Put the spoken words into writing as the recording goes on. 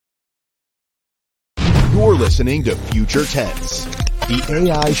You're listening to Future Tense, the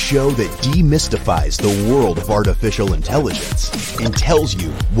AI show that demystifies the world of artificial intelligence and tells you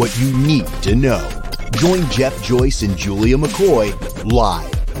what you need to know. Join Jeff Joyce and Julia McCoy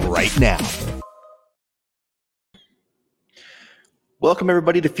live right now. Welcome,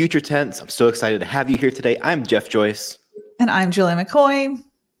 everybody, to Future Tense. I'm so excited to have you here today. I'm Jeff Joyce. And I'm Julia McCoy.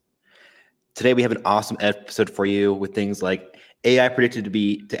 Today, we have an awesome episode for you with things like AI predicted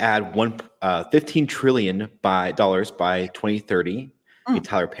to add $15 trillion by 2030, a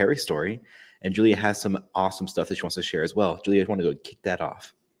Tyler Perry story. And Julia has some awesome stuff that she wants to share as well. Julia, I want to go kick that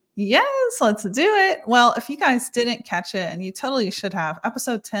off. Yes, let's do it. Well, if you guys didn't catch it, and you totally should have,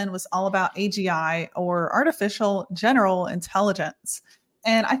 episode 10 was all about AGI, or artificial general intelligence.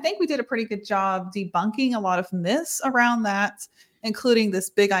 And I think we did a pretty good job debunking a lot of myths around that, including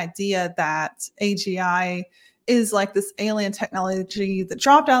this big idea that AGI is like this alien technology that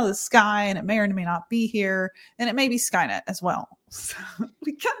dropped out of the sky, and it may or may not be here, and it may be Skynet as well. So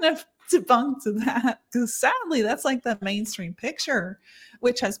we kind of debunked that, because sadly that's like the mainstream picture,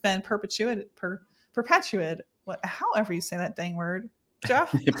 which has been perpetuated, however you say that dang word,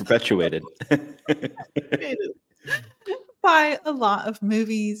 Jeff. Perpetuated by a lot of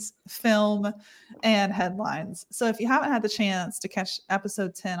movies, film, and headlines. So if you haven't had the chance to catch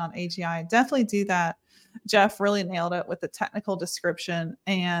episode 10 on AGI, definitely do that. Jeff really nailed it with the technical description,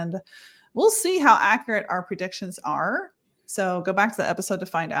 and we'll see how accurate our predictions are. So go back to the episode to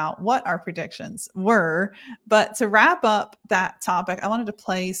find out what our predictions were. But to wrap up that topic, I wanted to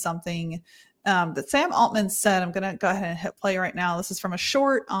play something that Sam Altman said. I'm going to go ahead and hit play right now. This is from a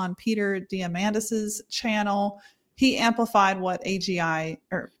short on Peter Diamandis's channel. He amplified what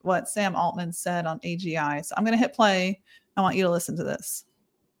Sam Altman said on AGI. So I'm going to hit play. I want you to listen to this.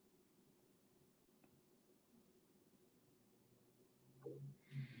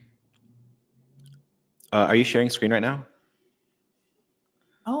 Are you sharing screen right now?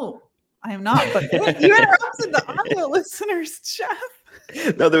 Oh, I am not, but you interrupted the audio listeners,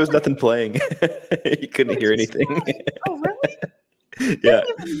 Jeff. No, there was nothing playing. You couldn't hear anything. Oh, really? Yeah.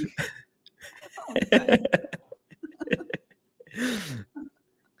 Okay.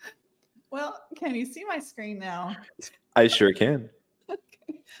 Well, can you see my screen now? I sure can.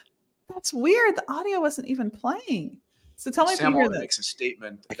 Okay. That's weird. The audio wasn't even playing. So tell me if you hear this. Makes a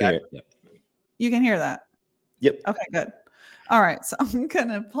statement. You can hear that? Yep. Okay, good. All right. So I'm going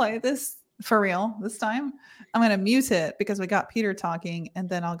to play this for real this time. I'm going to mute it because we got Peter talking, and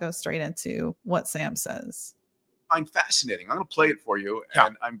then I'll go straight into what Sam says. I'm fascinating. I'm going to play it for you,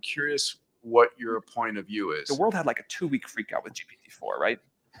 and I'm curious what your point of view is. The world had like a 2-week freak out with GPT-4, right?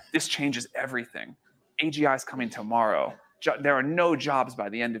 This changes everything. AGI is coming tomorrow. There are no jobs by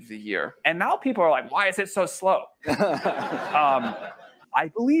the end of the year. And now people are like, why is it so slow? I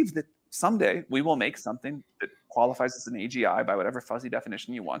believe that someday we will make something that qualifies as an AGI by whatever fuzzy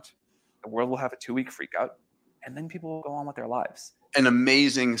definition you want. The world will have a 2-week freak out, and then people will go on with their lives. An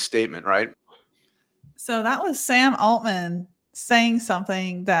amazing statement, right? So that was Sam Altman saying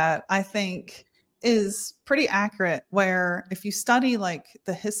something that I think is pretty accurate, where if you study like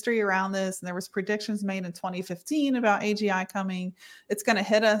the history around this, and there was predictions made in 2015 about AGI coming, it's going to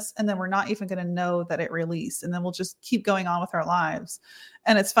hit us, and then we're not even going to know that it released, and then we'll just keep going on with our lives.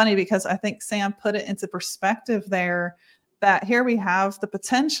 And it's funny because I think Sam put it into perspective there, that here we have the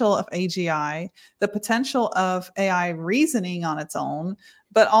potential of AGI, the potential of AI reasoning on its own,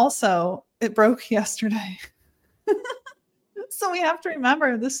 but also it broke yesterday. So we have to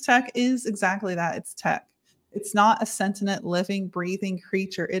remember this tech is exactly that. It's tech. It's not a sentient, living, breathing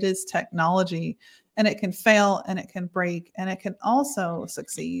creature. It is technology, and it can fail, and it can break, and it can also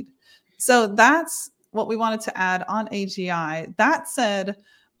succeed. So that's what we wanted to add on AGI. That said,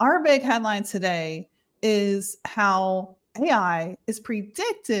 our big headline today is how AI is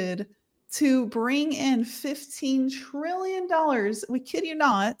predicted to bring in $15 trillion, we kid you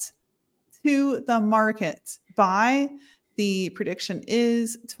not, to the market by the prediction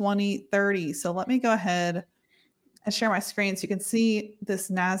is 2030. So let me go ahead and share my screen so you can see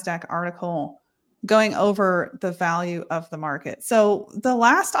this NASDAQ article going over the value of the market. So the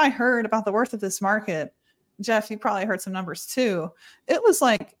last I heard about the worth of this market, Jeff, you probably heard some numbers too. It was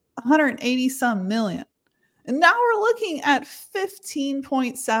like 180 some million. And now we're looking at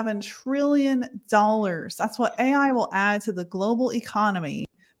 $15.7 trillion. That's what AI will add to the global economy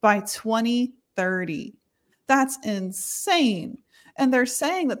by 2030. That's insane. And they're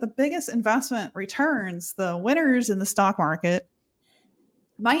saying that the biggest investment returns, the winners in the stock market,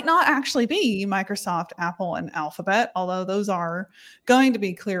 might not actually be Microsoft, Apple, and Alphabet, although those are going to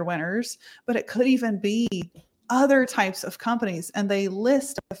be clear winners, but it could even be other types of companies, and they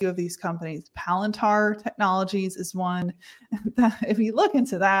list a few of these companies. Palantir Technologies is one. If you look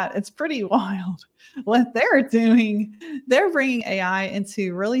into that, it's pretty wild what they're doing. They're bringing AI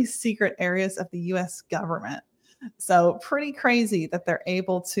into really secret areas of the US government. So pretty crazy that they're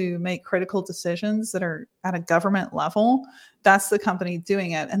able to make critical decisions that are at a government level. That's the company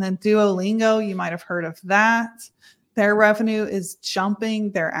doing it. And then Duolingo, you might have heard of that. Their revenue is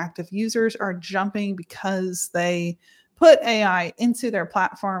jumping. Their active users are jumping because they put AI into their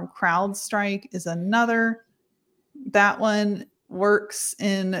platform. CrowdStrike is another. That one works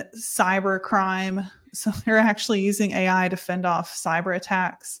in cyber crime. So they're actually using AI to fend off cyber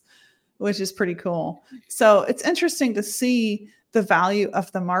attacks, which is pretty cool. So it's interesting to see the value of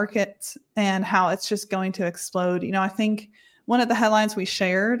the market and how it's just going to explode. You know, I think one of the headlines we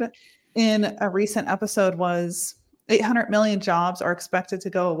shared in a recent episode was 800 million jobs are expected to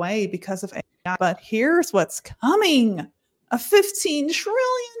go away because of AI. But here's what's coming: a $15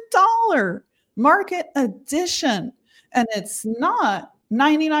 trillion market addition. And it's not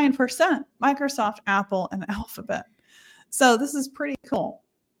 99% Microsoft, Apple, and Alphabet. So this is pretty cool.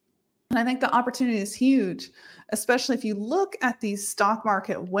 And I think the opportunity is huge, especially if you look at these stock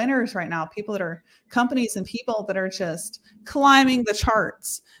market winners right now, people that are companies and people that are just climbing the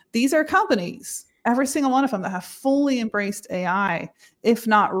charts. These are companies, every single one of them, that have fully embraced AI, if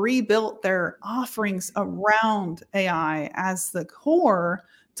not rebuilt their offerings around AI as the core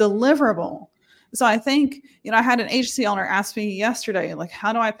deliverable. So I think, you know, I had an agency owner ask me yesterday, like,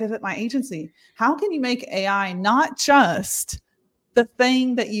 how do I pivot my agency? How can you make AI not just the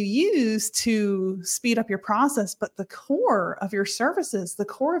thing that you use to speed up your process, but the core of your services, the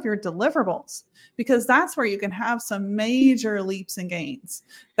core of your deliverables? Because that's where you can have some major leaps and gains,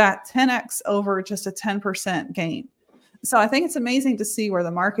 that 10x over just a 10% gain. So I think it's amazing to see where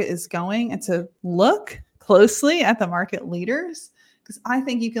the market is going and to look closely at the market leaders, because I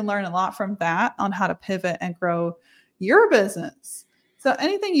think you can learn a lot from that on how to pivot and grow your business. So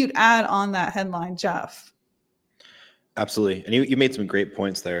anything you'd add on that headline, Jeff? Absolutely. And you made some great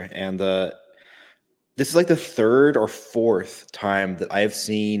points there. And this is like the third or fourth time that I've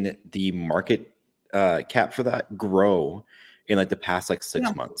seen the market cap for that grow in like the past like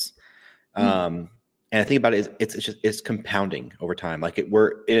 6 months. And I think about it, it's compounding over time. Like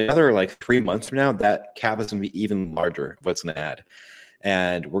we're in another like 3 months from now, that cap is going to be even larger of what's going to add.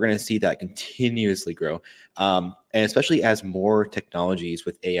 And we're going to see that continuously grow. And especially as more technologies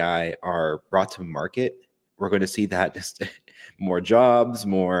with AI are brought to market, we're going to see that just more jobs,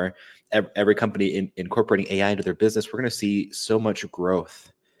 more every company incorporating AI into their business. We're going to see so much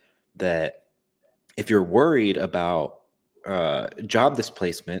growth that if you're worried about job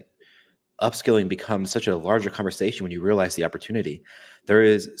displacement, upskilling becomes such a larger conversation when you realize the opportunity. There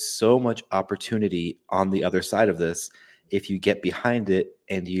is so much opportunity on the other side of this if you get behind it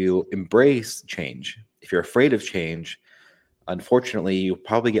and you embrace change. If you're afraid of change, unfortunately, you'll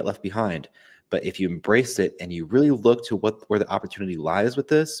probably get left behind. But if you embrace it and you really look to where the opportunity lies with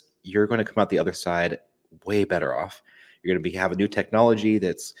this, you're going to come out the other side way better off. You're going to have a new technology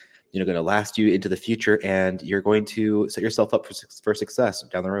that's going to last you into the future, and you're going to set yourself up for success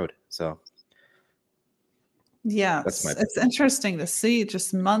down the road. So, yeah, it's interesting to see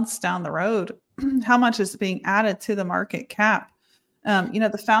just months down the road how much is being added to the market cap.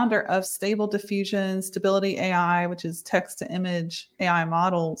 The founder of Stable Diffusion, Stability AI, which is text to image AI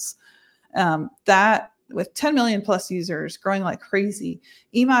models, that with 10 million plus users growing like crazy.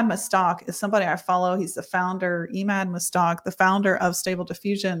 Emad Mustaq is somebody I follow. He's the founder, Emad Mustaq, the founder of Stable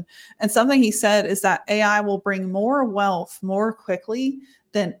Diffusion. And something he said is that AI will bring more wealth more quickly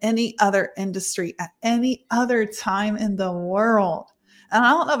than any other industry at any other time in the world. And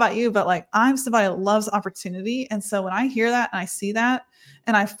I don't know about you, but like I'm somebody that loves opportunity. And so when I hear that and I see that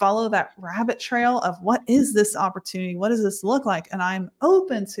and I follow that rabbit trail of what is this opportunity? What does this look like? And I'm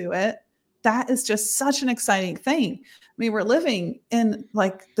open to it. That is just such an exciting thing. I mean, we're living in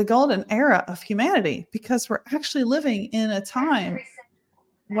like the golden era of humanity because we're actually living in a time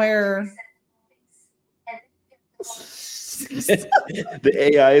where the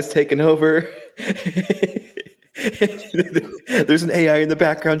AI is taking over. There's an AI in the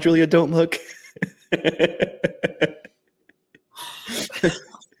background, Julia. Don't look.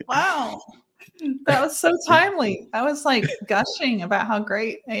 Wow. That was so timely. I was like gushing about how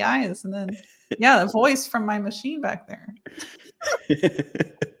great AI is. And then, the voice from my machine back there.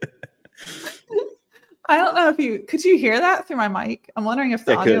 I don't know if could you hear that through my mic? I'm wondering if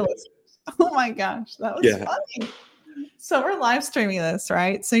the audio was, oh my gosh, that was funny. So we're live streaming this,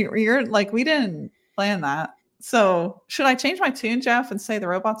 right? So you're like, we didn't plan that. So should I change my tune, Jeff, and say the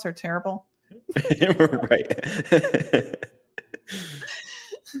robots are terrible? Right.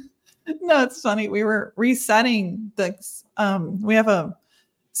 No, it's funny. We were resetting we have a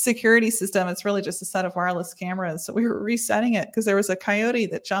security system. It's really just a set of wireless cameras. So we were resetting it because there was a coyote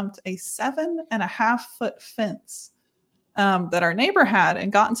that jumped a 7.5-foot fence that our neighbor had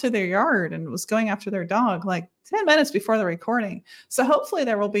and got into their yard and was going after their dog like 10 minutes before the recording. So hopefully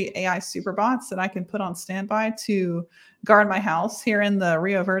there will be AI super bots that I can put on standby to guard my house here in the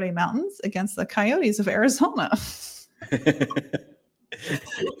Rio Verde Mountains against the coyotes of Arizona.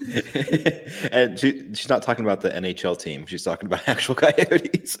 And she's not talking about the NHL team. She's talking about actual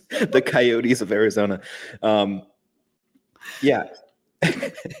coyotes, the Coyotes of Arizona. Yeah.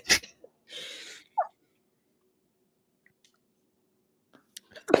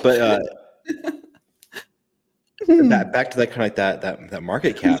 But back to that kind of like that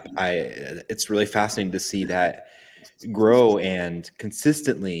market cap. It's really fascinating to see that grow and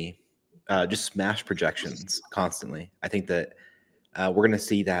consistently just smash projections constantly. I think that we're going to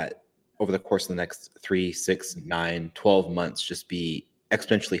see that over the course of the next 3, 6, 9, 12 months just be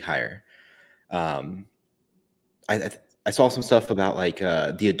exponentially higher. I saw some stuff about like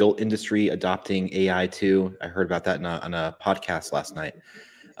the adult industry adopting AI too. I heard about that on a podcast last night.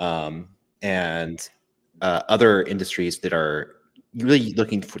 And other industries that are really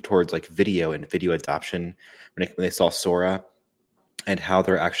looking towards like video and video adoption when they saw Sora and how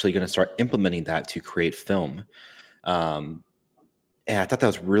they're actually going to start implementing that to create film. And I thought that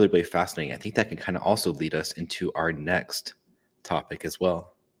was really, really fascinating. I think that can kind of also lead us into our next topic as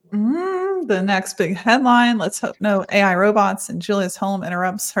well. The next big headline. Let's hope no AI robots in Julia's home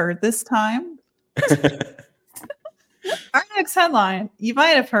interrupts her this time. Our next headline, you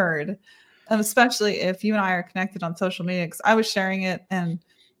might have heard, especially if you and I are connected on social media, because I was sharing it and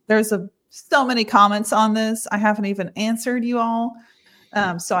there's so many comments on this. I haven't even answered you all.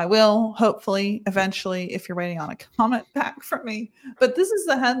 So I will hopefully eventually if you're waiting on a comment back from me. But this is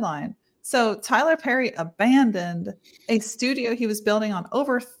the headline. So Tyler Perry abandoned a studio he was building on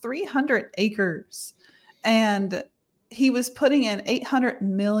over 300 acres. And he was putting in $800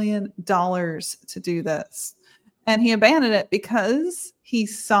 million to do this. And he abandoned it because he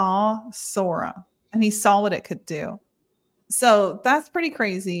saw Sora and he saw what it could do. So that's pretty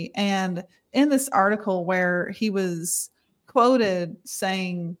crazy. And in this article where he was quoted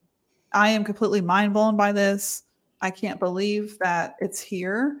saying, I am completely mind blown by this. I can't believe that it's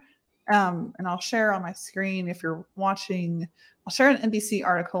here. And I'll share on my screen if you're watching, I'll share an NBC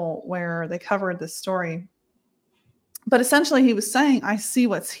article where they covered this story. But essentially he was saying, I see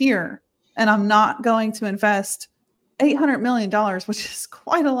what's here and I'm not going to invest $800 million, which is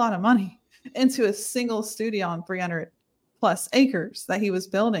quite a lot of money, into a single studio on 300 plus acres that he was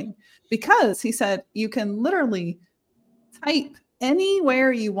building, because he said you can literally type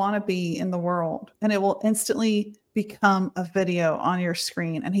anywhere you want to be in the world and it will instantly become a video on your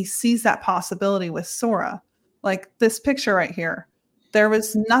screen. And he sees that possibility with Sora. Like this picture right here, there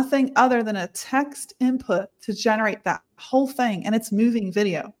was nothing other than a text input to generate that whole thing, and it's moving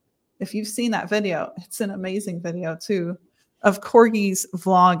video. If you've seen that video, it's an amazing video too of corgis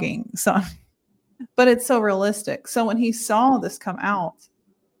vlogging. So, but it's so realistic. So when he saw this come out,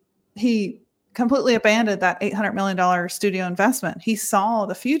 he completely abandoned that $800 million studio investment. He saw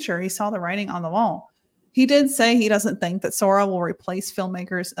the future. He saw the writing on the wall. He did say he doesn't think that Sora will replace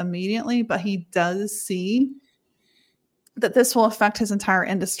filmmakers immediately, but he does see that this will affect his entire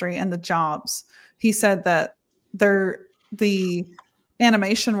industry and the jobs. He said that the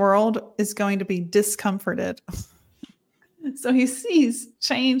animation world is going to be discomforted. So he sees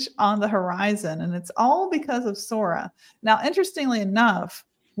change on the horizon, and it's all because of Sora. Now, interestingly enough,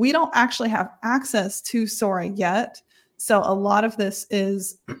 we don't actually have access to Sora yet. So a lot of this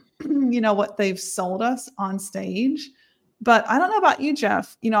is, what they've sold us on stage. But I don't know about you,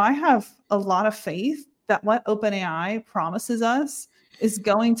 Jeff. I have a lot of faith that what OpenAI promises us is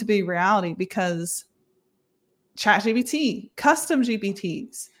going to be reality, because ChatGPT, custom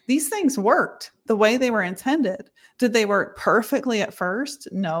GPTs, these things worked the way they were intended. Did they work perfectly at first?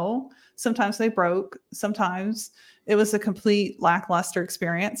 No. Sometimes they broke. Sometimes it was a complete lackluster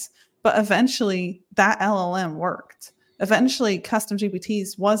experience. But eventually that LLM worked. Eventually custom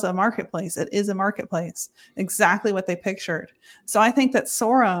GPTs was a marketplace. It is a marketplace. Exactly what they pictured. So I think that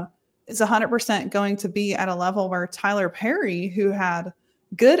Sora is 100% going to be at a level where Tyler Perry, who had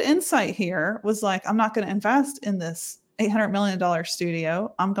good insight here, was like, I'm not going to invest in this $800 million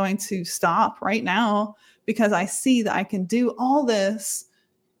studio. I'm going to stop right now because I see that I can do all this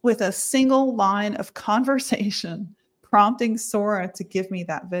with a single line of conversation, prompting Sora to give me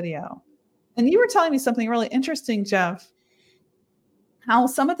that video. And you were telling me something really interesting, Jeff, how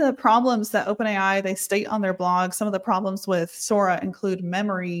some of the problems that OpenAI they state on their blog, some of the problems with Sora include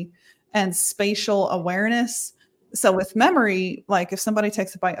memory and spatial awareness. So with memory, like if somebody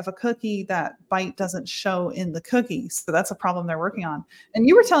takes a bite of a cookie, that bite doesn't show in the cookie. So that's a problem they're working on. And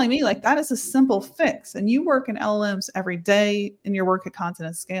you were telling me like that is a simple fix. And you work in LLMs every day in your work at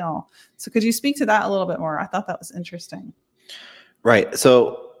Continent Scale. So could you speak to that a little bit more? I thought that was interesting. Right.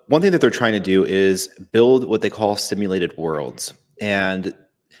 So one thing that they're trying to do is build what they call simulated worlds. And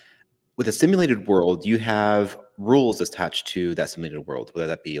with a simulated world, you have rules attached to that simulated world, whether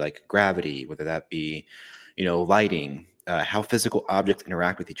that be like gravity, whether that be, lighting, how physical objects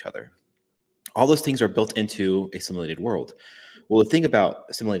interact with each other. All those things are built into a simulated world. Well, the thing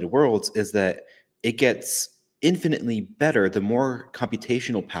about simulated worlds is that it gets infinitely better the more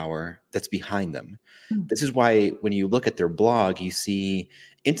computational power that's behind them. This is why when you look at their blog, you see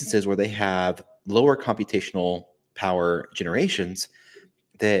instances where they have lower computational power generations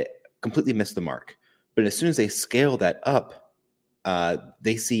that completely miss the mark. But as soon as they scale that up,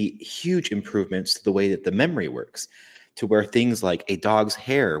 they see huge improvements to the way that the memory works, to where things like a dog's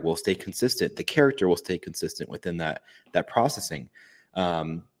hair will stay consistent, the character will stay consistent within that processing,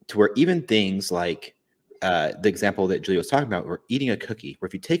 to where even things like the example that Julia was talking about, where eating a cookie, where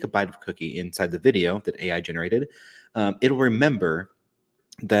if you take a bite of cookie inside the video that AI generated, it'll remember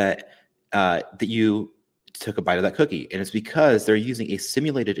that you took a bite of that cookie. And it's because they're using a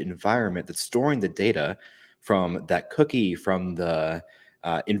simulated environment that's storing the data from that cookie, from the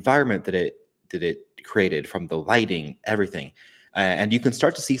environment that it created, from the lighting, everything. And you can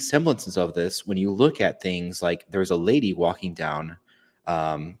start to see semblances of this when you look at things like there's a lady walking down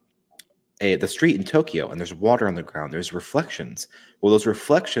the street in Tokyo, and there's water on the ground. There's reflections. Well, those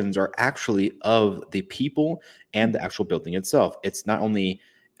reflections are actually of the people and the actual building itself. It's not only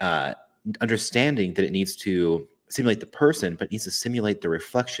understanding that it needs to simulate the person, but it needs to simulate the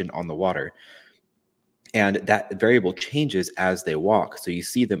reflection on the water. And that variable changes as they walk. So you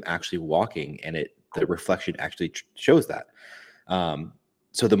see them actually walking, and the reflection actually shows that.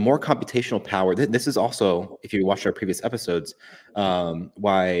 So the more computational power, this is also, if you watched our previous episodes,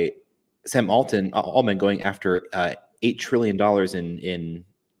 why Sam Altman going after $8 trillion in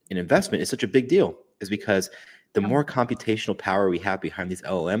investment is such a big deal, is because the more computational power we have behind these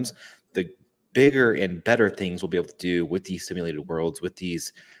LLMs, the bigger and better things we'll be able to do with these simulated worlds, with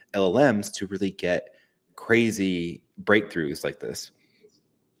these LLMs, to really get crazy breakthroughs like this.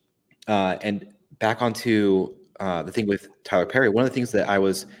 And back onto the thing with Tyler Perry, one of the things that I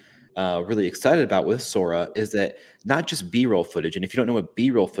was really excited about with Sora is that not just B-roll footage, and if you don't know what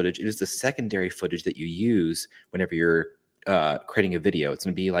B-roll footage, it is the secondary footage that you use whenever you're creating a video. It's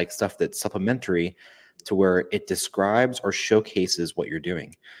going to be like stuff that's supplementary to where it describes or showcases what you're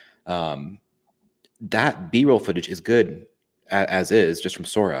doing. That B-roll footage is good as is, just from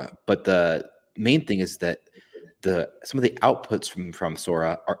Sora, but the main thing is that some of the outputs from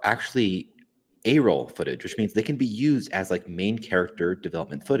Sora are actually A-roll footage, which means they can be used as like main character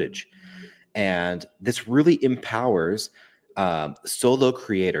development footage. And this really empowers solo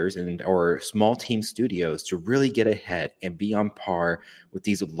creators or small team studios to really get ahead and be on par with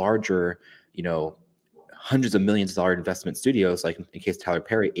these larger, hundreds of millions of dollar investment studios, like in case Tyler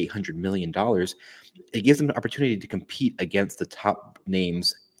Perry, $800 million. It gives them an opportunity to compete against the top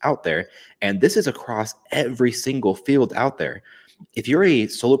names out there. And this is across every single field out there. If you're a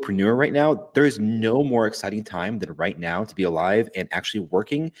solopreneur right now, there is no more exciting time than right now to be alive and actually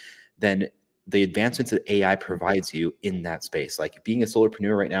working than the advancements that AI provides you in that space. Like being a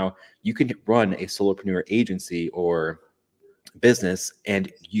solopreneur right now, you can run a solopreneur agency or business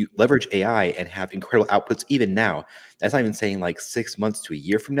and you leverage AI and have incredible outputs even now. That's not even saying like 6 months to a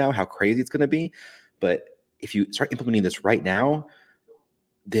year from now, how crazy it's going to be. But if you start implementing this right now,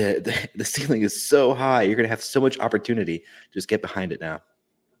 the ceiling is so high. You're going to have so much opportunity. Just get behind it now.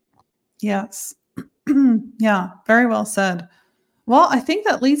 Yes. Yeah, very well said. Well, I think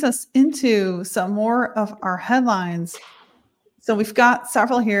that leads us into some more of our headlines. So we've got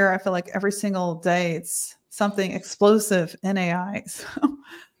several here. I feel like every single day it's something explosive in AI.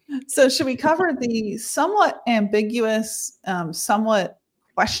 So should we cover the somewhat ambiguous, somewhat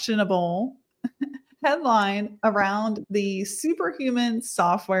questionable headline around the superhuman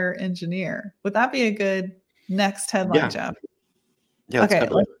software engineer? Would that be a good next headline, Jeff? Yeah. Okay,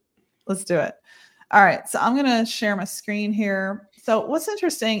 let's do it. All right, so I'm going to share my screen here. So what's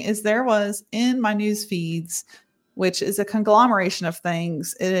interesting is there was in my news feeds, which is a conglomeration of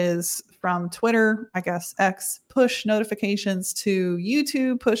things. It is from Twitter, I guess X, push notifications, to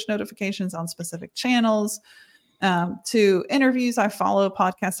YouTube, push notifications on specific channels, to interviews I follow,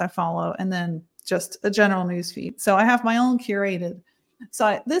 podcasts I follow, and then just a general news feed. So I have my own curated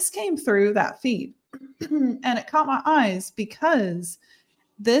So this came through that feed and it caught my eyes because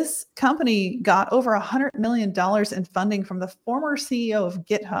this company got over $100 million in funding from the former CEO of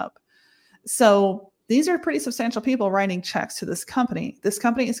GitHub. So these are pretty substantial people writing checks to this company. This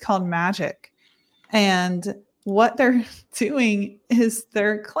company is called Magic. And what they're doing is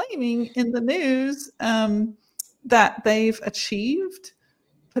they're claiming in the news that they've achieved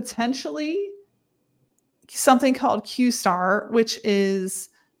potentially something called Q-Star, which is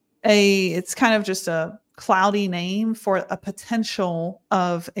it's kind of just a cloudy name for a potential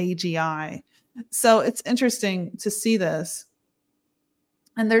of AGI. So it's interesting to see this.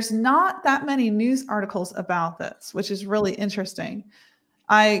 And there's not that many news articles about this, which is really interesting.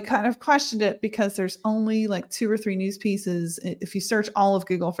 I kind of questioned it because there's only like 2 or 3 news pieces if you search all of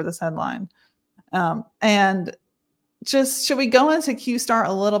Google for this headline. And just, should we go into Q-Star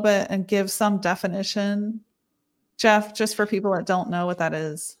a little bit and give some definition, Jeff, just for people that don't know what that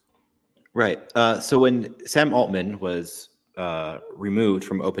is? Right. So when Sam Altman was removed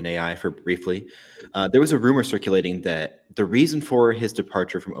from OpenAI for briefly, there was a rumor circulating that the reason for his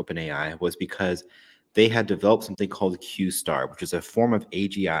departure from OpenAI was because they had developed something called Q-Star, which is a form of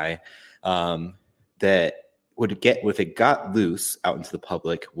AGI that would get, if it got loose out into the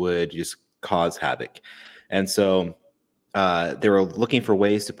public, would just cause havoc. And so they were looking for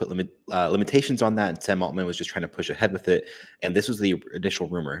ways to put limitations on that, and Sam Altman was just trying to push ahead with it. And this was the initial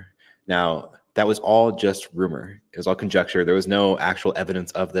rumor. Now, that was all just rumor. It was all conjecture. There was no actual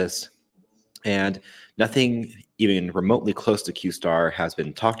evidence of this. And nothing even remotely close to Q-Star has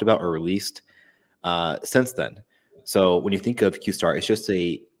been talked about or released since then. So when you think of Q-Star, it's just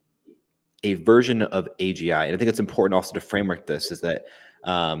a version of AGI. And I think it's important also to framework this, is that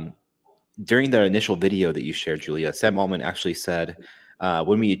during the initial video that you shared, Julia, Sam Altman actually said,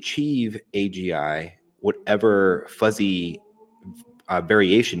 when we achieve AGI, whatever fuzzy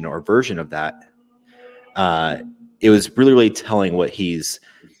variation or version of that, it was really, really telling what he's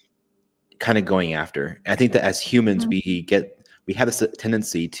kind of going after. And I think that as humans, we have this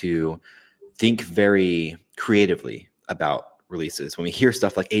tendency to think very creatively about releases. When we hear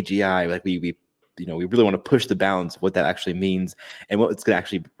stuff like AGI, like we really want to push the bounds of what that actually means and what it's going to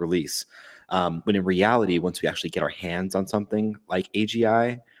actually release. When in reality, once we actually get our hands on something like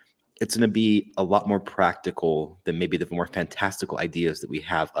AGI, it's going to be a lot more practical than maybe the more fantastical ideas that we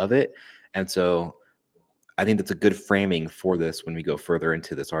have of it. And so I think that's a good framing for this when we go further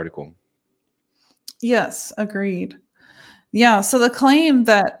into this article. Yes, agreed. Yeah, so the claim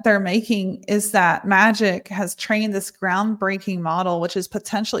that they're making is that Magic has trained this groundbreaking model, which is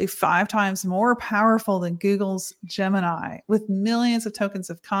potentially 5 times more powerful than Google's Gemini, with millions of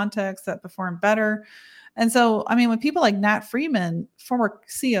tokens of context that perform better. And so, I mean, when people like Nat Friedman, former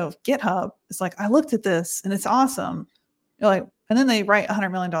CEO of GitHub, is like, I looked at this and it's awesome. You're like, and then they write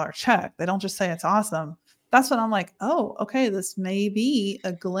 $100 million check. They don't just say it's awesome. That's when I'm like, oh, okay, this may be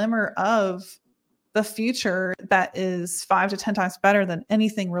a glimmer of the future that is 5 to 10 times better than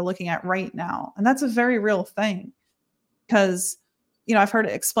anything we're looking at right now. And that's a very real thing because, I've heard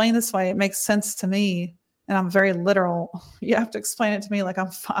it explained this way. It makes sense to me. And I'm very literal. You have to explain it to me like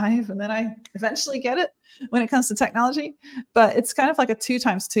I'm 5 and then I eventually get it when it comes to technology. But it's kind of like a 2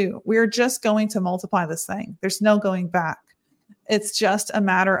 times 2. We're just going to multiply this thing. There's no going back. It's just a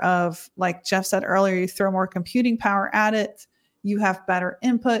matter of, like Jeff said earlier, you throw more computing power at it, you have better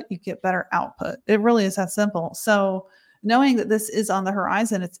input, you get better output. It really is that simple. So knowing that this is on the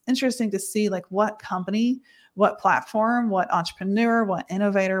horizon, it's interesting to see like what company, what platform, what entrepreneur, what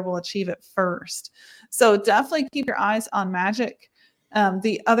innovator will achieve it first. So definitely keep your eyes on Magic.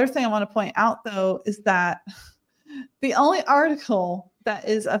 The other thing I want to point out, though, is that the only article that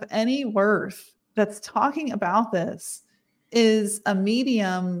is of any worth that's talking about this is a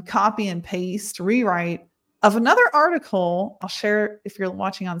Medium copy and paste rewrite of another article. I'll share if you're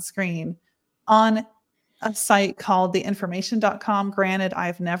watching on screen on a site called theinformation.com. Granted,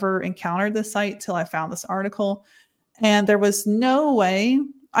 I've never encountered this site till I found this article. And there was no way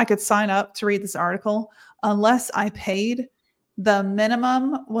I could sign up to read this article unless I paid. The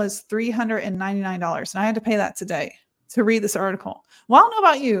minimum was $399. And I had to pay that today to read this article. Well, I don't know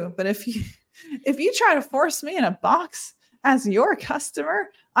about you, but if you try to force me in a box as your customer,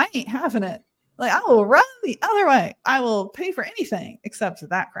 I ain't having it. Like, I will run the other way. I will pay for anything except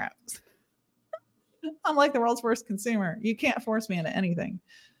that crap. I'm like the world's worst consumer. You can't force me into anything.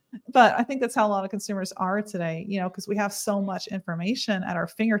 But I think that's how a lot of consumers are today, because we have so much information at our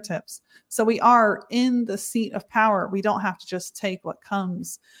fingertips. So we are in the seat of power. We don't have to just take what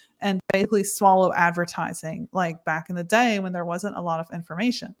comes and basically swallow advertising like back in the day when there wasn't a lot of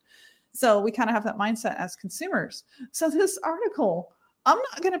information. So we kind of have that mindset as consumers. So this article I'm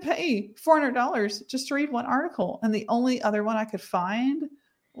not going to pay $400 just to read one article. And the only other one I could find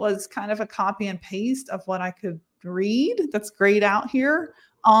was kind of a copy and paste of what I could read that's grayed out here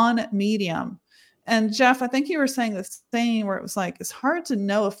on Medium. And Jeff, I think you were saying the same, where it was like, it's hard to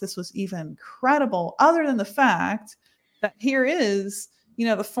know if this was even credible, other than the fact that here is,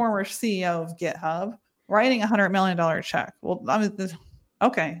 the former CEO of GitHub writing $100 million check. Well, I mean,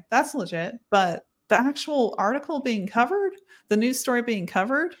 okay, that's legit. But the actual article being covered, the news story being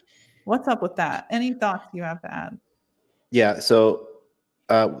covered, what's up with that? Any thoughts you have to add? Yeah. So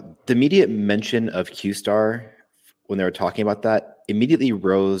the immediate mention of QStar when they were talking about that immediately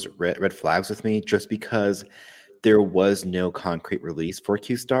rose red flags with me, just because there was no concrete release for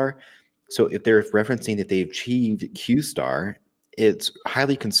QStar. So if they're referencing that they achieved QStar, it's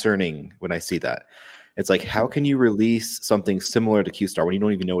highly concerning when I see that. It's like, how can you release something similar to QStar when you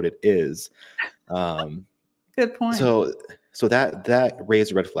don't even know what it is? Good point. So that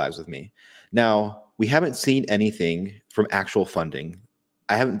raised red flags with me. Now, we haven't seen anything from actual funding.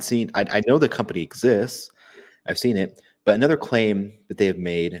 I haven't seen, I know the company exists. I've seen it. But another claim that they have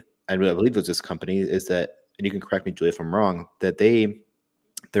made, I believe it was this company, is that, and you can correct me, Julia, if I'm wrong, that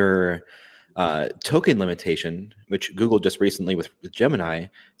their token limitation, which Google just recently with Gemini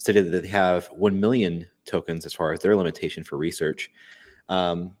stated that they have 1 million tokens as far as their limitation for research.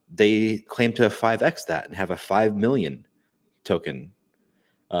 They claim to 5x that and have a 5 million token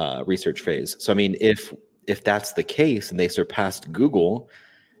research phase. So, I mean, if that's the case and they surpassed Google,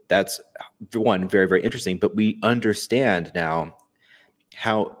 that's one, very, very interesting. But we understand now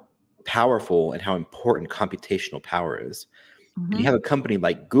how powerful and how important computational power is. Mm-hmm. You have a company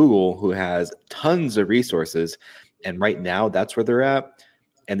like Google who has tons of resources, and right now that's where they're at.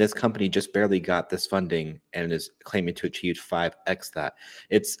 And this company just barely got this funding and is claiming to achieve 5x that.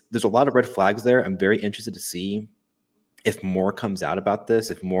 There's a lot of red flags there. I'm very interested to see if more comes out about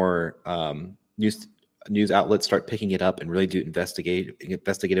this, if more news outlets start picking it up and really do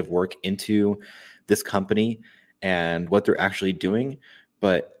investigative work into this company and what they're actually doing.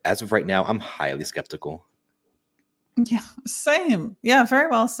 But as of right now, I'm highly skeptical. Yeah, same. Yeah, very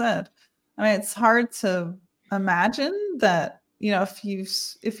well said. I mean, it's hard to imagine that,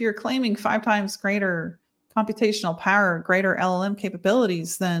 if you're claiming 5 times greater computational power, greater LLM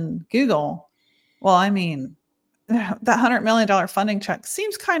capabilities than Google, well, I mean, that $100 million funding check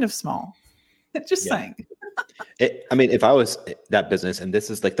seems kind of small. Just saying. I mean, if I was that business and this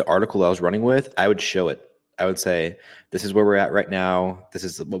is like the article I was running with, I would show it. I would say, this is where we're at right now. This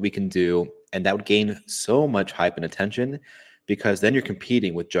is what we can do. And that would gain so much hype and attention, because then you're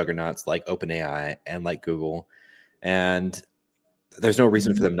competing with juggernauts like OpenAI and like Google. And there's no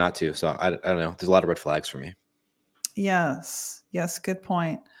reason for them not to. So I don't know. There's a lot of red flags for me. Yes. Good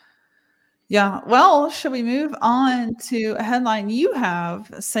point. Yeah. Well, should we move on to a headline you have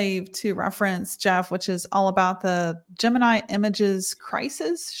saved to reference, Jeff, which is all about the Gemini images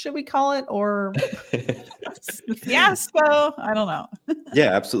crisis, should we call it, or fiasco? I don't know.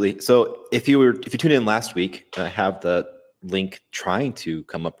 Yeah, absolutely. So if you tuned in last week, I have the link trying to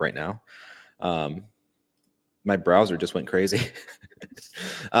come up right now. My browser just went crazy.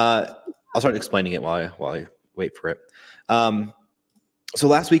 I'll start explaining it while I wait for it. So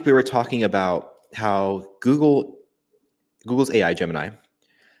last week we were talking about how Google's AI Gemini,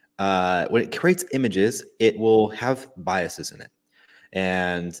 when it creates images, it will have biases in it.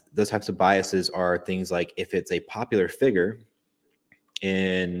 And those types of biases are things like, if it's a popular figure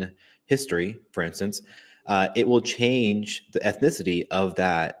in history, for instance, it will change the ethnicity of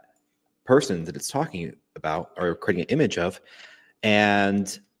that person that it's talking about or creating an image of.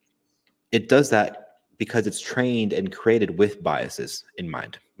 And it does that because it's trained and created with biases in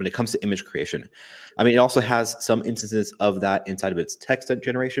mind when it comes to image creation. I mean, it also has some instances of that inside of its text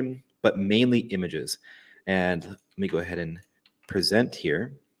generation, but mainly images. And let me go ahead and present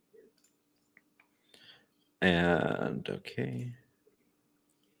here. And okay.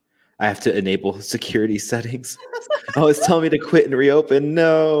 I have to enable security settings. Oh, it's telling me to quit and reopen.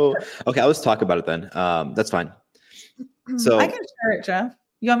 No. Okay, I'll just talk about it then. That's fine. So I can share it, Jeff.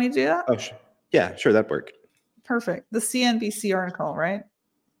 You want me to do that? Oh, yeah, sure, that'd work. Perfect. The CNBC article, right?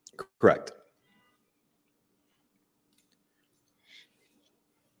 Correct.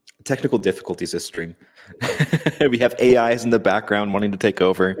 Technical difficulties this stream. We have AIs in the background wanting to take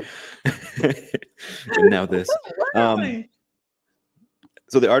over. And now this.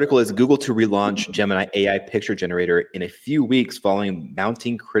 So the article is Google to relaunch Gemini AI picture generator in a few weeks following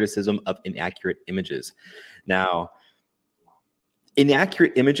mounting criticism of inaccurate images. Now,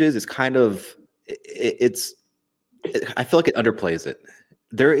 inaccurate images is kind of, I feel like it underplays it.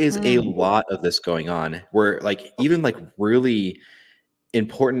 There is a lot of this going on where like even like really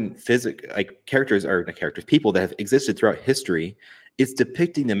important characters, or not characters, people that have existed throughout history, it's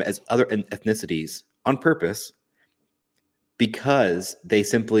depicting them as other ethnicities on purpose because they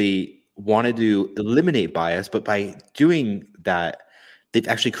simply wanted to eliminate bias, but by doing that, they've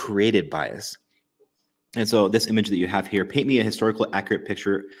actually created bias. And so this image that you have here, paint me a historical accurate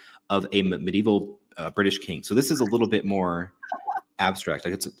picture of a medieval British king. So this is a little bit more abstract.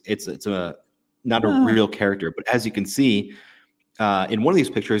 Like it's a not a real character, but as you can see in one of these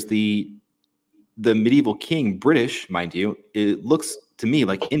pictures, the medieval king, British, mind you, it looks to me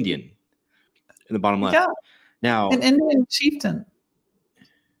like Indian in the bottom left. Yeah. Now, an Indian chieftain.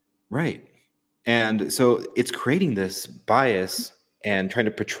 Right. And so it's creating this bias and trying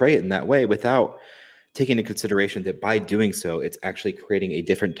to portray it in that way without taking into consideration that by doing so, it's actually creating a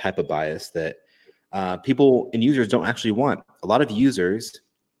different type of bias that people and users don't actually want. A lot of users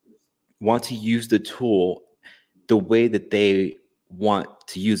want to use the tool the way that they want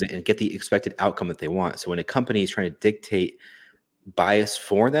to use it and get the expected outcome that they want. So when a company is trying to dictate bias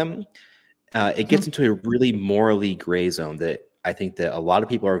for them, it gets into a really morally gray zone that I think that a lot of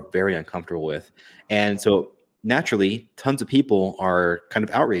people are very uncomfortable with. And so naturally, tons of people are kind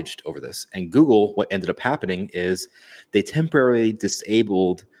of outraged over this. And Google, what ended up happening is they temporarily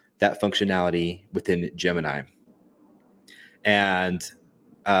disabled that functionality within Gemini. And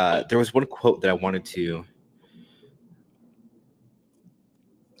there was one quote that I wanted to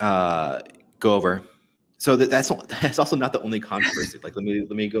go over. So that's also not the only controversy. Like, let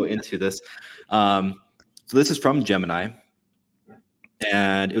me go into this. So this is from Gemini,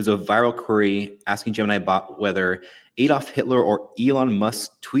 and it was a viral query asking Gemini bot whether Adolf Hitler or Elon Musk's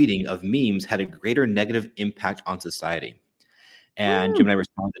tweeting of memes had a greater negative impact on society. And Gemini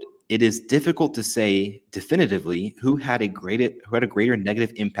responded, "It is difficult to say definitively who had a greater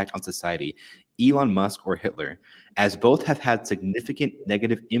negative impact on society, Elon Musk or Hitler, as both have had significant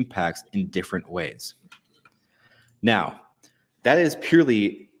negative impacts in different ways." Now, that is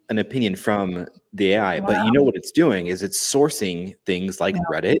purely an opinion from the AI, but you know what it's doing is it's sourcing things like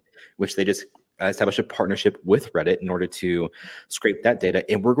Reddit, which they just established a partnership with Reddit in order to scrape that data.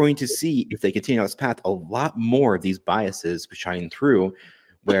 And we're going to see, if they continue on this path, a lot more of these biases shining through,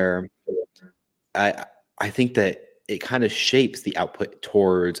 where I think that it kind of shapes the output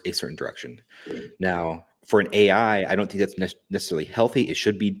towards a certain direction. Now, for an AI, I don't think that's necessarily healthy. It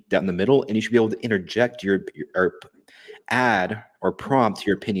should be down the middle, and you should be able to interject or add or prompt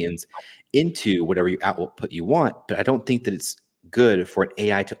your opinions into whatever output you want. But I don't think that it's good for an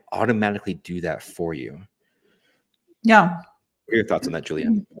AI to automatically do that for you. Yeah. What are your thoughts on that, Julia?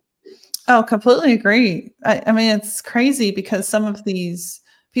 Oh, completely agree. I mean, it's crazy because some of these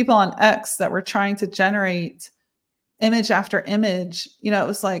people on X that were trying to generate image after image, it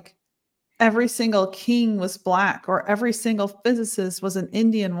was like every single king was Black or every single physicist was an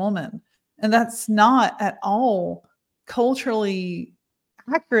Indian woman. And that's not at all culturally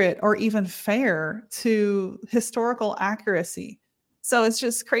accurate or even fair to historical accuracy. So it's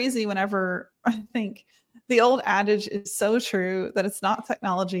just crazy whenever I think the old adage is so true that it's not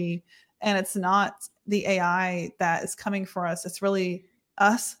technology and it's not the AI that is coming for us. It's really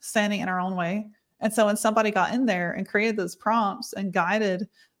us standing in our own way. And so when somebody got in there and created those prompts and guided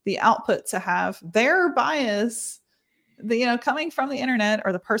the output to have their bias, coming from the internet,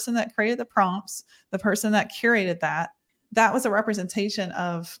 or the person that created the prompts, the person that curated that was a representation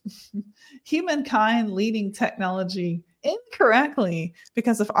of humankind leading technology incorrectly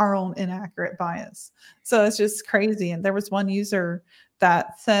because of our own inaccurate bias. So it's just crazy. And there was one user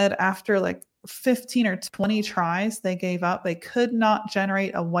that said after like 15 or 20 tries, they gave up. They could not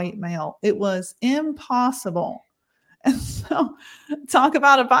generate a white male. It was impossible. And so talk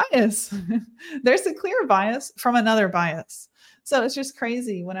about a bias. There's a clear bias from another bias. So it's just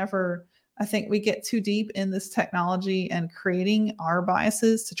crazy whenever I think we get too deep in this technology and creating our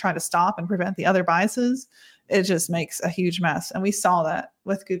biases to try to stop and prevent the other biases. It just makes a huge mess. And we saw that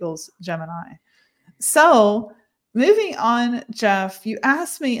with Google's Gemini. So moving on, Jeff, you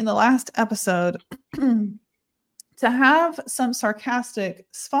asked me in the last episode to have some sarcastic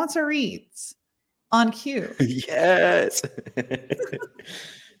sponsor reads on cue. Yes.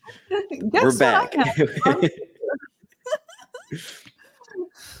 We're back.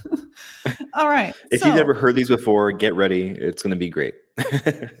 All right. If you've never heard these before, get ready. It's going to be great.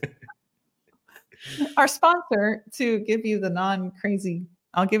 Our sponsor, to give you the non-crazy,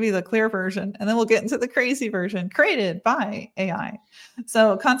 I'll give you the clear version, and then we'll get into the crazy version created by AI.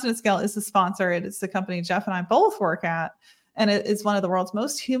 So Consonant Scale is the sponsor. It is the company Jeff and I both work at. And it is one of the world's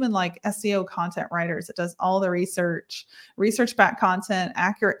most human-like SEO content writers. It does all the research-backed content,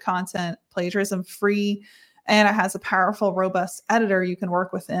 accurate content, plagiarism-free. And it has a powerful, robust editor you can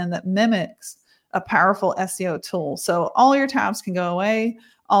work within that mimics a powerful SEO tool. So all your tabs can go away.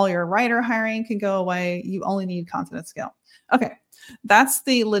 All your writer hiring can go away. You only need content at scale. Okay, that's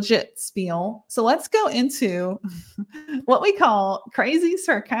the legit spiel. So let's go into what we call crazy,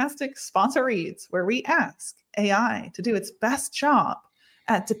 sarcastic sponsor reads, where we ask AI to do its best job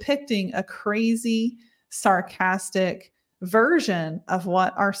at depicting a crazy, sarcastic version of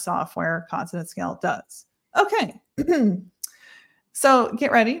what our software content at scale does. Okay. So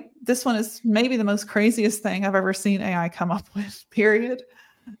get ready. This one is maybe the most craziest thing I've ever seen AI come up with, period.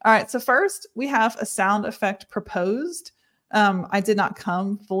 All right. So first we have a sound effect proposed. I did not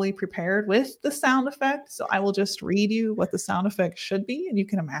come fully prepared with the sound effect. So I will just read you what the sound effect should be and you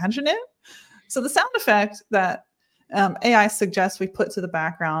can imagine it. So the sound effect that AI suggests we put to the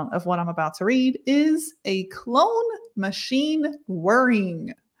background of what I'm about to read is a clone machine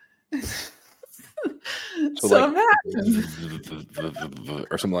whirring. So like, imagine,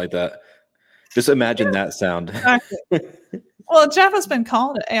 or something like that. Just imagine that sound. exactly. Well, Jeff has been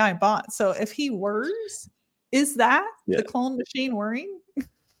calling it AI bot. So if he whirs, is that the clone machine whirring?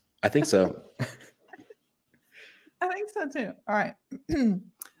 I think so. I think so too. All right.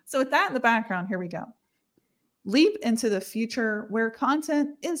 So with that in the background, here we go. Leap into the future where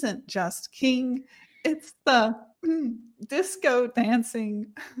content isn't just king. It's the disco dancing,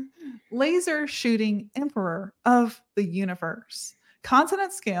 laser shooting emperor of the universe. Content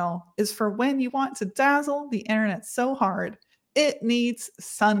at scale is for when you want to dazzle the internet so hard it needs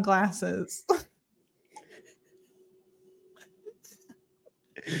sunglasses.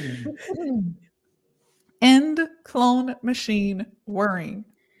 End clone machine whirring.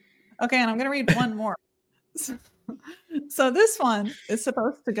 Okay, and I'm going to read one more. So this one is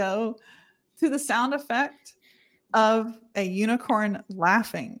supposed to go to the sound effect of a unicorn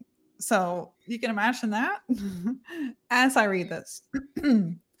laughing. So you can imagine that as I read this.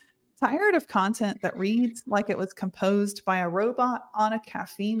 Tired of content that reads like it was composed by a robot on a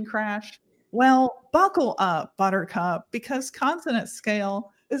caffeine crash? Well, buckle up, Buttercup, because content at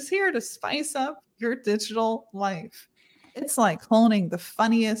scale is here to spice up your digital life. It's like cloning the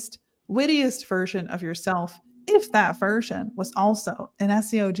funniest, wittiest version of yourself if that version was also an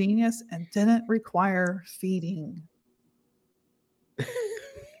SEO genius and didn't require feeding.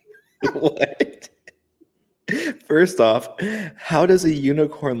 What? First off, how does a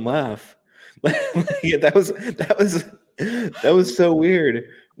unicorn laugh? that was so weird.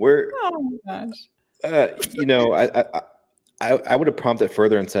 Oh my gosh. I would have prompted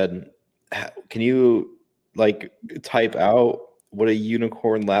further and said, can you like type out what a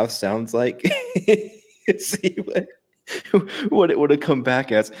unicorn laugh sounds like? See what it would have come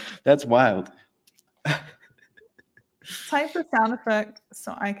back as. That's wild. Type the sound effect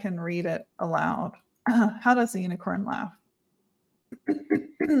so I can read it aloud. How does a unicorn laugh?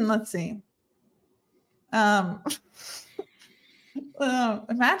 Let's see.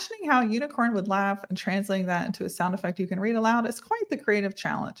 Imagining how a unicorn would laugh and translating that into a sound effect you can read aloud is quite the creative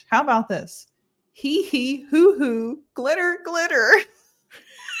challenge. How about this? Hee hee hoo hoo glitter glitter.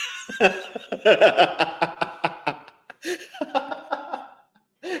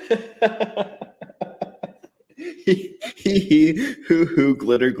 Hee hoo hoo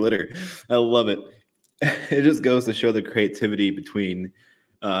glitter glitter. I love it. It just goes to show the creativity between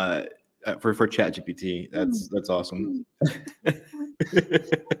for ChatGPT. That's awesome.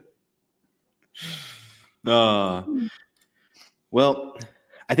 Well,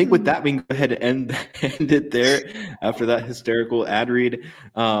 I think with that we can go ahead and end it there after that hysterical ad read.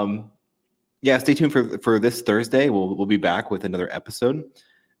 Yeah, stay tuned for this Thursday. We'll be back with another episode.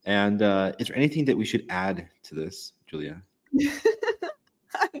 And is there anything that we should add to this, Julia?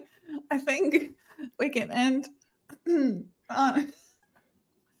 I think we can end on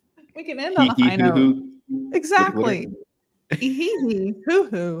a high note. Exactly. Hee hoo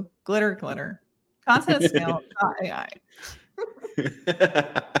hoo glitter glitter. Content scale AI.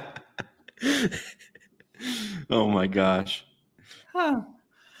 Oh my gosh. Huh.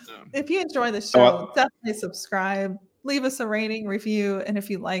 If you enjoy the show, definitely subscribe, leave us a rating, review, and if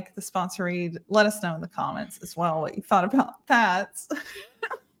you like the sponsor read, let us know in the comments as well what you thought about that.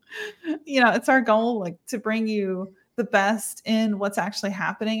 It's our goal to bring you the best in what's actually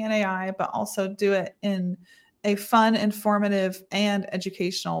happening in AI, but also do it in a fun, informative, and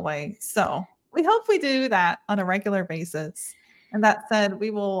educational way. So we hope we do that on a regular basis. And that said, we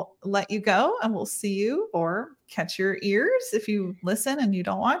will let you go and we'll see you or catch your ears if you listen and you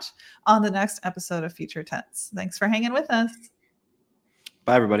don't watch on the next episode of Future Tense. Thanks for hanging with us.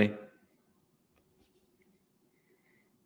 Bye, everybody.